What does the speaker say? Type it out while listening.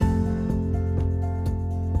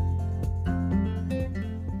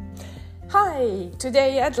Hi!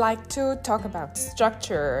 Today I'd like to talk about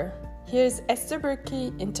structure. Here's Esther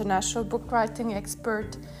Burkey, international book writing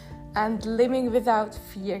expert and living without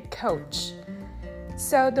fear coach.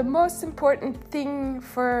 So the most important thing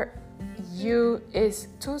for you is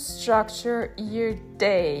to structure your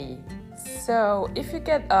day. So if you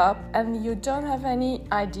get up and you don't have any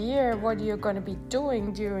idea what you're going to be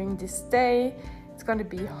doing during this day, it's going to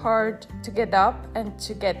be hard to get up and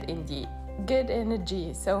to get in the good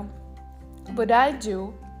energy. So what I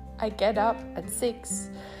do, I get up at 6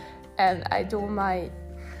 and I do my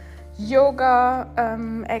yoga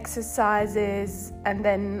exercises, and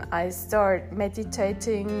then I start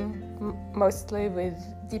meditating, mostly with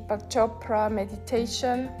Deepak Chopra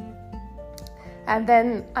meditation. And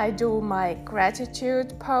then I do my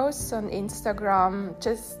gratitude posts on Instagram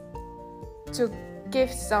just to give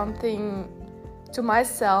something to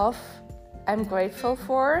myself I'm grateful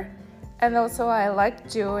for. And also I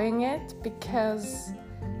like doing it because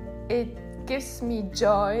it gives me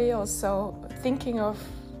joy, also thinking of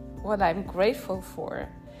what I'm grateful for.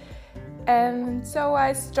 And so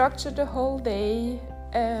I structure the whole day,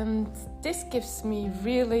 and this gives me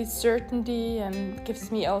really certainty and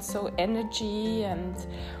gives me also energy.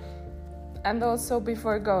 And also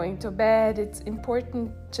before going to bed, it's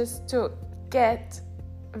important just to get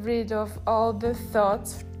rid of all the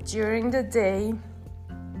thoughts during the day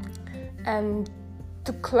and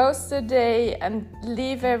to close the day and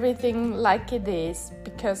leave everything like it is,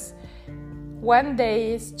 because one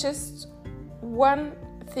day is just one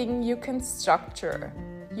thing you can structure.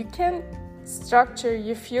 You can't structure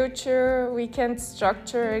your future, we can't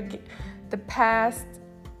structure the past.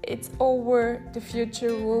 It's over, the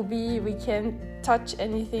future will be, we can't touch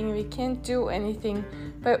anything, we can't do anything,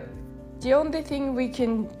 but the only thing we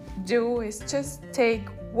can do is just take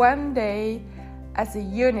one day as a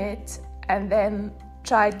unit and then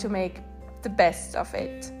try to make the best of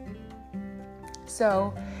it.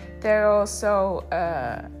 So there are also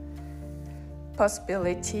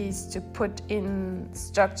possibilities to put in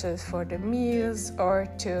structures for the meals or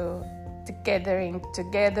to gathering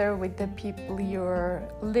together with the people you're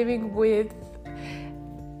living with.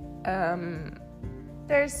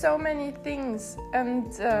 There's so many things,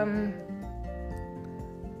 and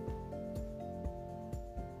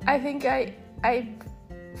I think I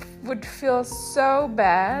would feel so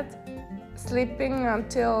bad sleeping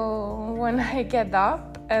until when I get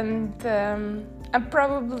up, and I'm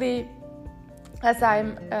probably, as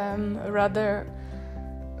I'm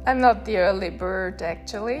not the early bird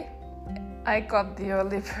actually. I got the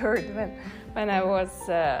early bird when I was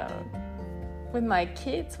with my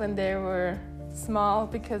kids when they were small,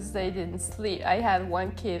 because they didn't sleep. I had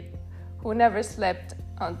one kid who never slept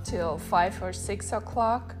until 5 or 6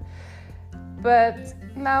 o'clock. But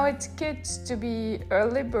now it's good to be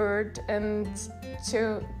early bird and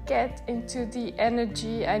to get into the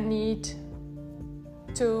energy I need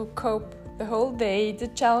to cope the whole day, the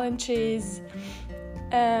challenges.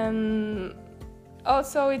 And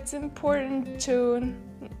also it's important to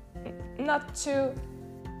not to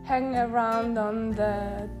hang around on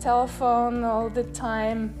the telephone all the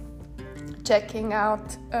time, checking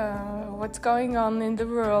out what's going on in the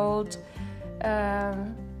world.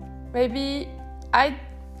 Maybe I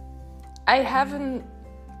haven't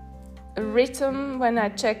written when I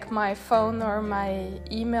check my phone or my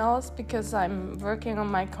emails because I'm working on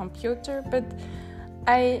my computer, but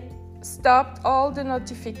I stopped all the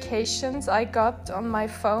notifications I got on my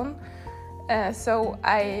phone. So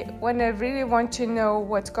when I really want to know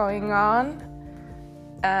what's going on,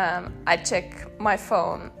 I check my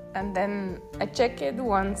phone, and then I check it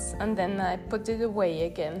once and then I put it away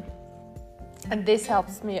again. And this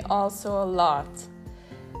helps me also a lot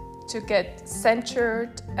to get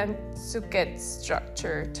centered and to get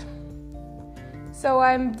structured. So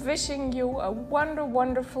I'm wishing you a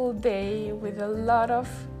wonderful day with a lot of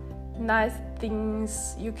nice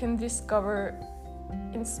things you can discover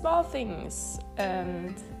in small things.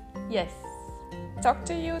 And yes, talk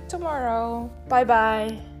to you tomorrow. Bye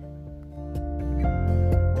bye.